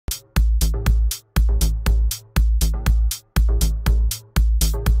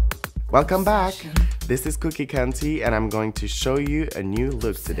Welcome back! This is Cookie Kunty and I'm going to show you a new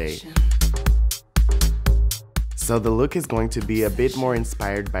look today. So the look is going to be a bit more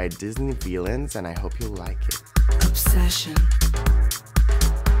inspired by Disney villains and I hope you'll like it. Obsession.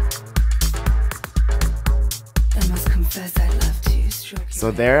 I must confess I love to stroke your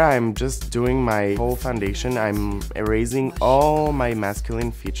So there I'm just doing my whole foundation. I'm erasing all my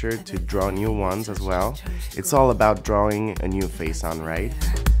masculine feature to draw new ones as well. It's all about drawing a new face on, right?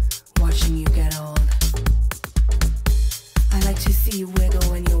 Watching you get old. I like to see you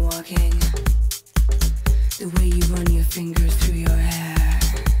wiggle when you're walking. The way you run your fingers through your hair.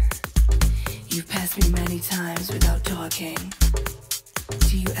 You've passed me many times without talking.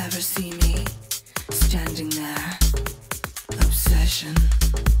 Do you ever see me standing there? Obsession.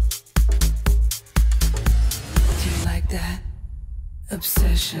 Do you like that?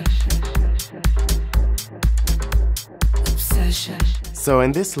 Obsession. Obsession. So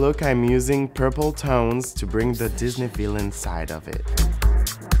in this look I'm using purple tones to bring the Disney villain side of it.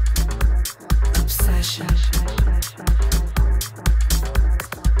 Obsession.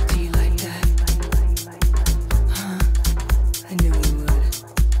 Do you like that? Huh? I knew you would.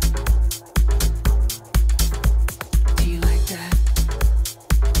 Do you like that?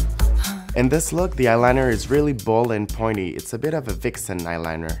 Huh? In this look the eyeliner is really bold and pointy. It's a bit of a vixen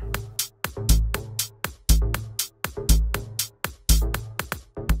eyeliner.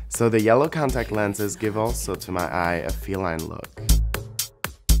 So the yellow contact lenses give also to my eye a feline look.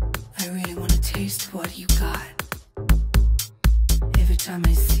 I really want to taste what you got. Every time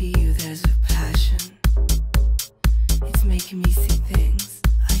I see you, there's a passion. It's making me see things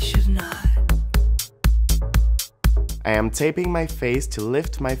I should not. I am taping my face to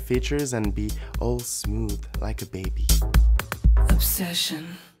lift my features and be all smooth like a baby.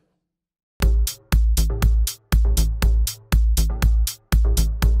 Obsession.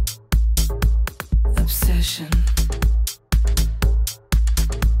 Obsession.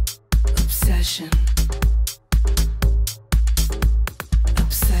 Obsession.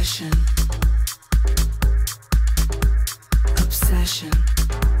 Obsession. Obsession.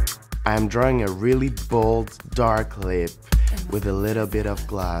 I am drawing a really bold, dark lip with a little bit of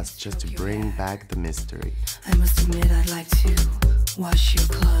gloss just to bring back the mystery. I must admit I'd like to wash your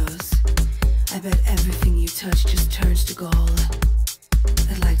clothes. I bet everything you touch just turns to gold.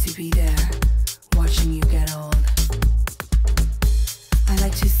 I'd like to be there, watching you get old. I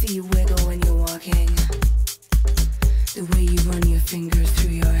like to see you wiggle when you're walking. The way you run your fingers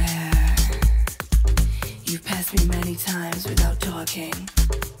through your hair. You've passed me many times without talking.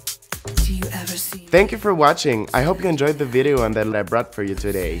 Do you ever see me? Thank you for watching. I hope you enjoyed the video and that I brought for you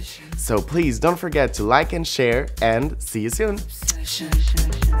today. So please don't forget to like and share and see you soon. Obsession.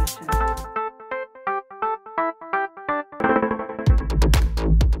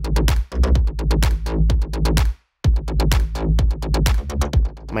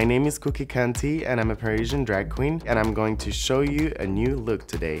 My name is Cookie Kunty and I'm a Parisian drag queen and I'm going to show you a new look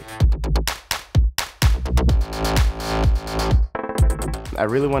today. I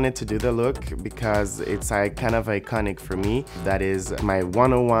really wanted to do the look because it's kind of iconic for me. That is my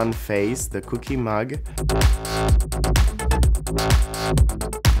 101 face, the cookie mug.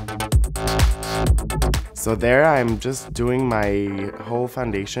 So there I'm just doing my whole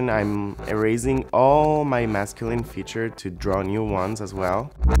foundation. I'm erasing all my masculine feature to draw new ones as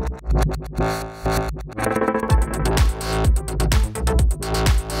well.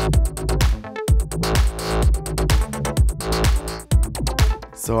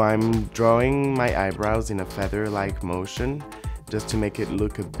 So I'm drawing my eyebrows in a feather-like motion just to make it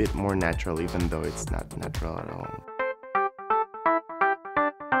look a bit more natural even though it's not natural at all.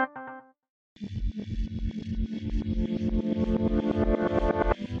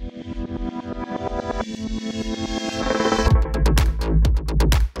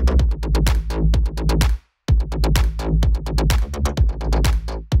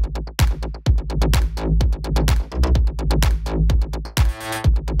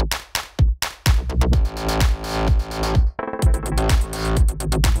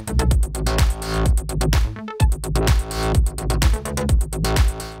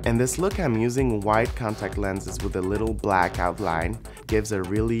 In this look I'm using white contact lenses with a little black outline. Gives a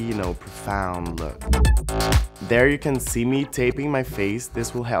really, profound look. There you can see me taping my face.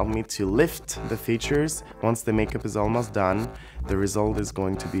 This will help me to lift the features. Once the makeup is almost done, the result is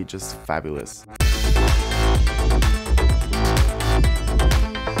going to be just fabulous.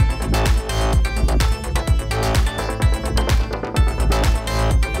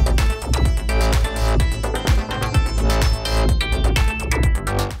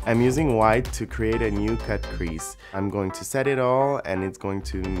 I'm using white to create a new cut crease. I'm going to set it all, and it's going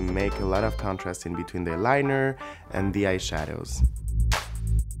to make a lot of contrast in between the liner and the eyeshadows.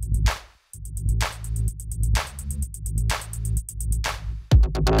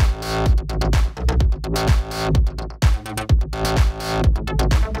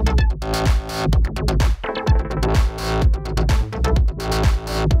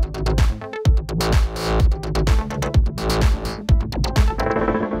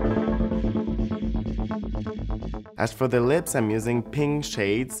 As for the lips, I'm using pink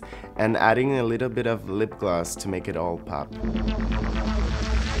shades and adding a little bit of lip gloss to make it all pop.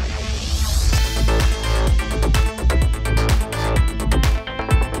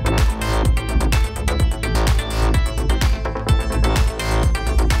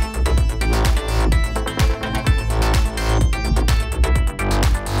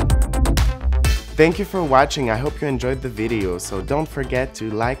 Thank you for watching. I hope you enjoyed the video, so don't forget to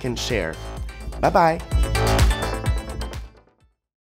like and share. Bye bye!